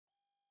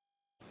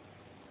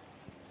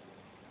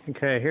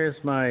Okay, here's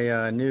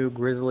my new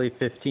Grizzly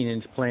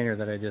 15-inch planer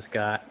that I just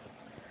got.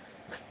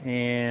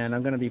 And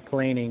I'm going to be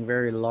planing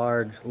very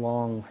large,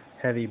 long,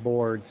 heavy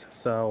boards,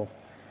 so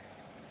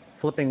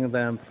flipping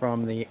them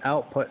from the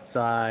output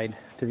side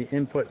to the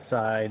input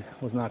side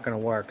was not going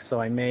to work. So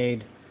I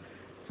made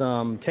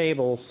some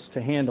tables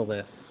to handle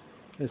this.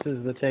 This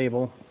is the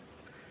table.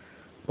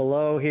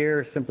 Below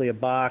here is simply a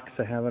box.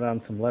 I have it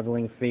on some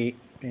leveling feet.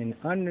 And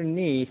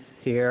underneath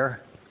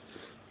here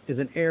is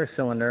an air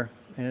cylinder,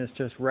 and it's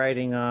just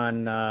riding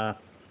on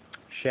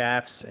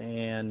shafts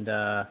and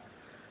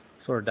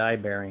sort of die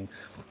bearings,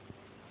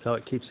 so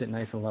it keeps it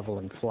nice and level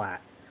and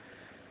flat.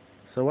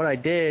 So what I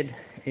did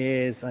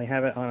is I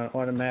have it on an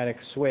automatic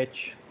switch.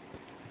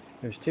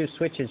 There's two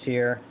switches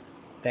here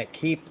that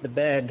keep the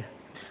bed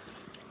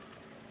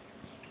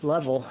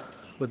level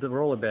with the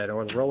roller bed,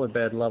 or the roller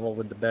bed level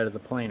with the bed of the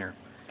planer,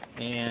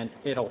 and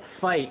it'll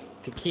fight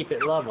to keep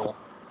it level.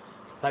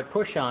 If I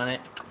push on it,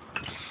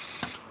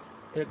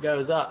 it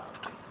goes up,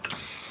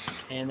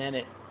 and then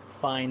it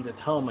finds its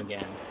home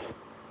again.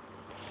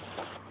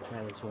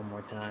 Try this one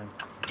more time.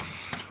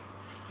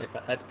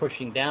 That's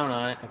pushing down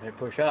on it. If I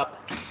push up,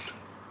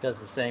 it does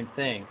the same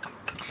thing.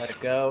 Let it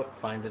go,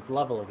 it finds its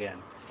level again.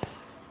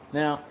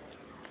 Now,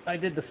 I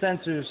did the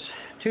sensors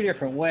two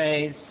different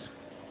ways.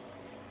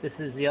 This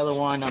is the other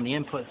one on the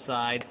input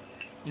side,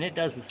 and it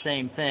does the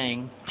same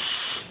thing.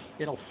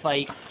 It'll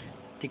fight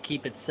to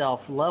keep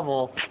itself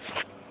level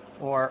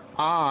or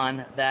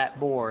on that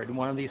board.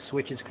 One of these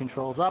switches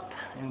controls up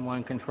and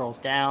one controls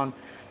down,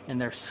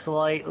 and they're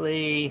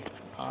slightly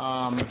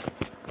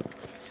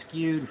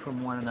skewed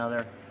from one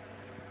another,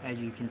 as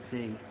you can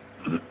see.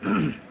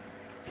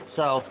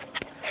 So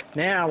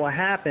now what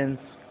happens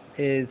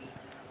is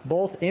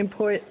both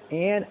input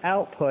and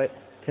output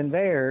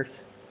conveyors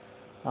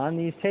on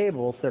these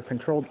tables, they're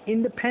controlled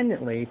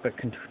independently, but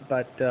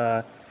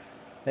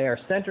they are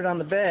centered on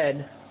the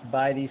bed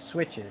by these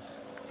switches.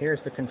 Here's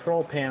the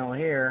control panel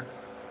here.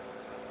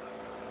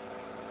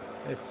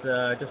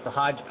 It's just a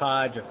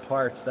hodgepodge of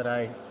parts that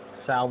I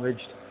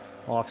salvaged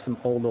off some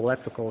old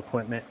electrical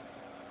equipment.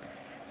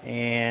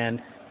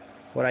 And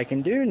what I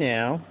can do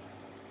now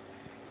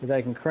is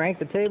I can crank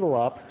the table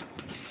up,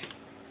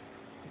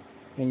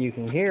 and you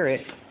can hear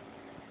it.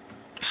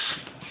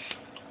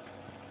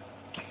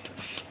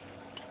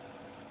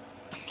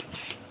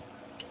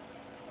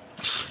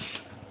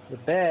 The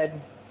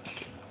bed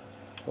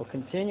will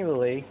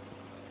continually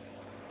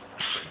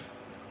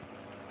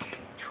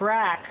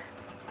track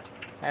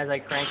as I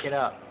crank it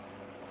up.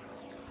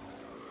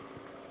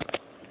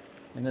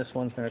 And this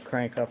one's going to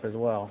crank up as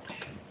well.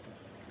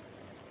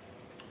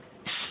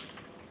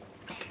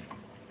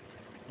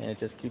 And it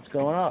just keeps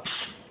going up.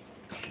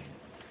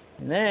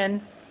 And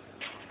then,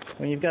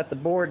 when you've got the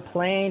board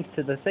planed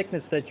to the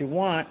thickness that you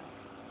want,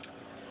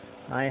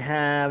 I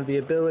have the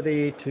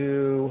ability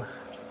to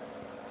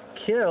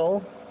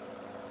kill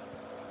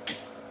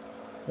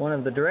one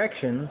of the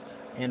directions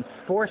and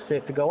force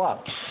it to go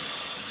up.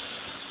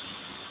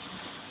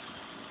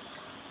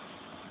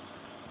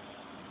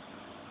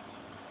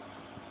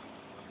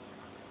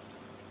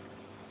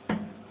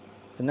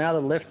 So now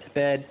the lift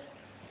bed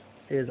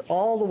is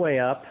all the way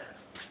up.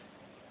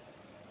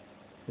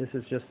 This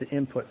is just the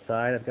input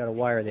side. I've got to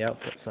wire the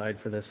output side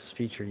for this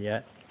feature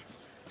yet.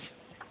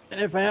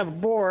 And if I have a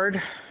board,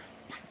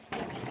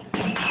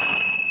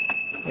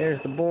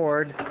 here's the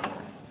board,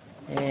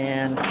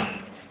 and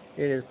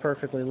it is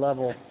perfectly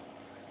level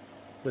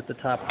with the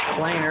top of the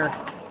planer.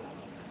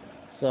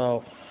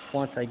 So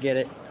once I get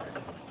it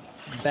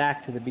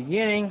back to the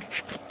beginning,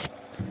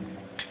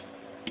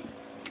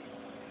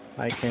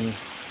 I can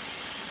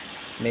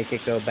make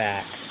it go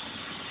back.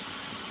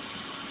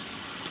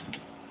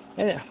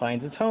 And it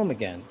finds its home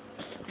again.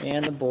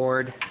 And the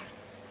board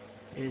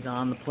is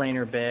on the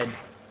planer bed,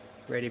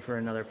 ready for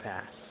another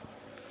pass.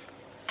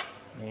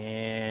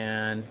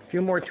 And a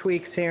few more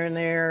tweaks here and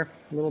there,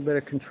 a little bit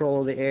of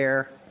control of the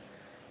air,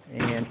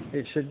 and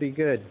it should be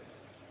good.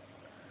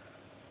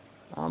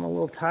 I'm a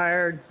little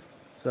tired,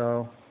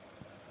 so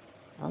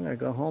I'm going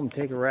to go home and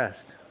take a rest.